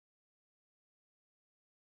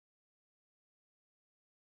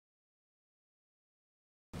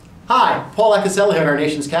Hi, Paul Acasella here in our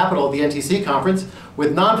nation's capital at the NTC conference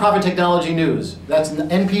with Nonprofit Technology News. That's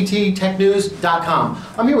npttechnews.com.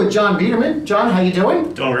 I'm here with John Biederman. John, how you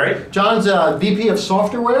doing? Doing great. John's VP of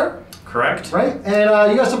Softerware. Correct. Right?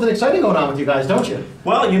 And you got something exciting going on with you guys, don't you?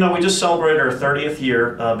 Well, you know, we just celebrated our 30th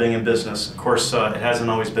year being in business. Of course, it hasn't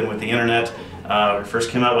always been with the internet. We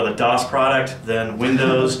first came out with a DOS product, then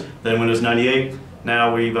Windows, then Windows 98.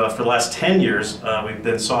 Now we've, for the last 10 years, we've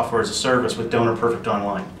been software as a service with DonorPerfect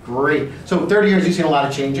Online. Great. So 30 years, you've seen a lot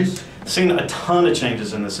of changes? Seen a ton of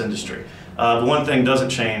changes in this industry. The one thing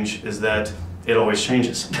doesn't change is that it always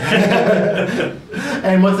changes.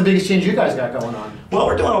 And what's the biggest change you guys got going on? Well,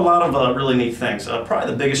 we're doing a lot of really neat things.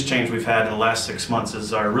 Probably the biggest change we've had in the last 6 months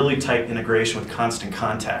is our really tight integration with Constant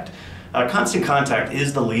Contact. Constant Contact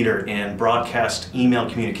is the leader in broadcast email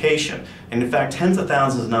communication, and in fact tens of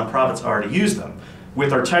thousands of nonprofits already use them.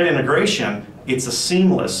 With our tight integration, it's a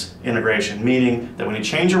seamless integration, meaning that when you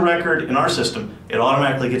change a record in our system, it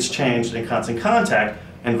automatically gets changed in Constant Contact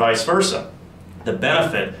and vice versa. The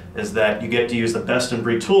benefit is that you get to use the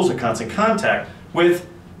best-in-breed tools of Constant Contact with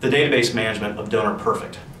the database management of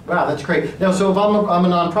DonorPerfect. Wow, that's great. Now, so if I'm a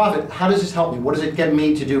nonprofit, how does this help me? What does it get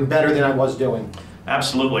me to do better than I was doing?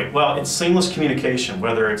 Absolutely. Well, it's seamless communication,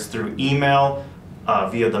 whether it's through email,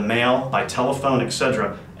 via the mail, by telephone,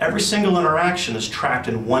 etc. Every single interaction is tracked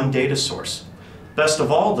in one data source. Best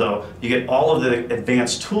of all, though, you get all of the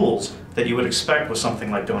advanced tools that you would expect with something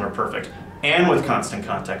like DonorPerfect and with Constant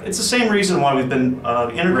Contact. It's the same reason why we've been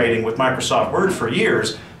integrating with Microsoft Word for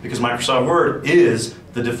years, because Microsoft Word is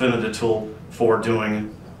the definitive tool for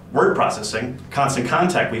doing word processing. Constant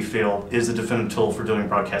Contact, we feel, is the definitive tool for doing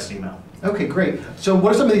broadcast email. Okay, great. So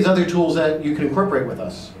what are some of these other tools that you can incorporate with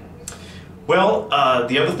us? Well,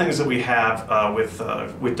 the other things that we have with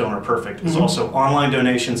DonorPerfect is also online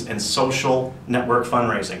donations and social network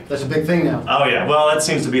fundraising. That's a big thing now. Oh yeah, well that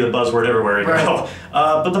seems to be the buzzword everywhere you go.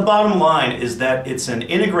 But the bottom line is that it's an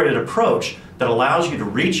integrated approach that allows you to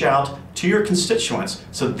reach out to your constituents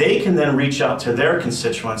so they can then reach out to their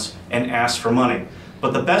constituents and ask for money.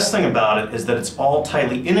 But the best thing about it is that it's all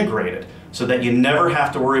tightly integrated, so that you never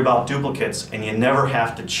have to worry about duplicates and you never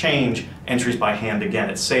have to change entries by hand again.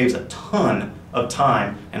 It saves a ton of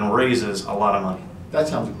time and raises a lot of money. That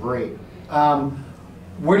sounds great.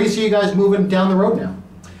 Where do you see you guys moving down the road now?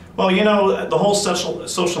 Well, you know, the whole social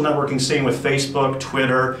networking scene with Facebook,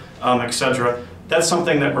 Twitter, etc., that's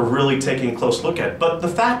something that we're really taking a close look at. But the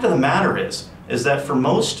fact of the matter is that for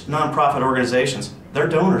most nonprofit organizations, their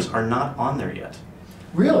donors are not on there yet.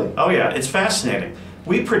 Really? Oh yeah, it's fascinating.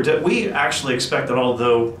 We actually expect that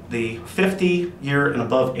although the 50-year and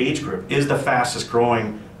above age group is the fastest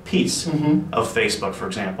growing piece of Facebook, for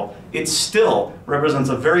example, it still represents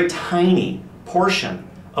a very tiny portion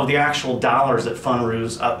of the actual dollars that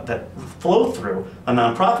that flow through a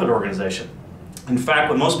nonprofit organization. In fact,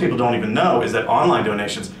 what most people don't even know is that online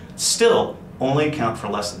donations still only account for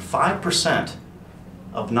less than 5%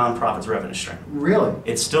 of nonprofits' revenue stream. Really?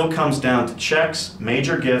 It still comes down to checks,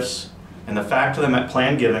 major gifts, and the fact of the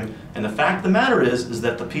planned giving, and the fact of the matter is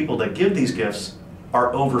that the people that give these gifts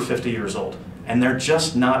are over 50 years old, and they're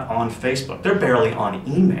just not on Facebook. They're barely on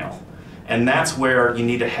email. And that's where you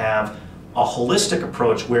need to have a holistic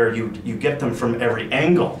approach where you get them from every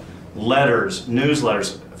angle. Letters,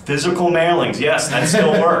 newsletters, physical mailings, yes, that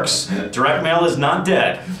still works. Direct mail is not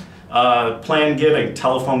dead. Planned giving,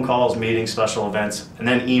 telephone calls, meetings, special events, and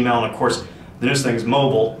then email, and of course, the newest thing is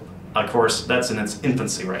mobile. Of course, that's in its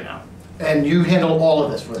infancy right now. And you handle all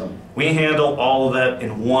of this for them? We handle all of that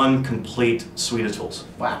in one complete suite of tools.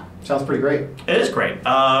 Wow, sounds pretty great. It is great.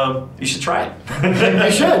 You should try it.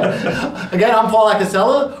 I should. Again, I'm Paul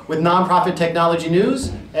Acasella with Nonprofit Technology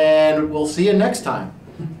News, and we'll see you next time.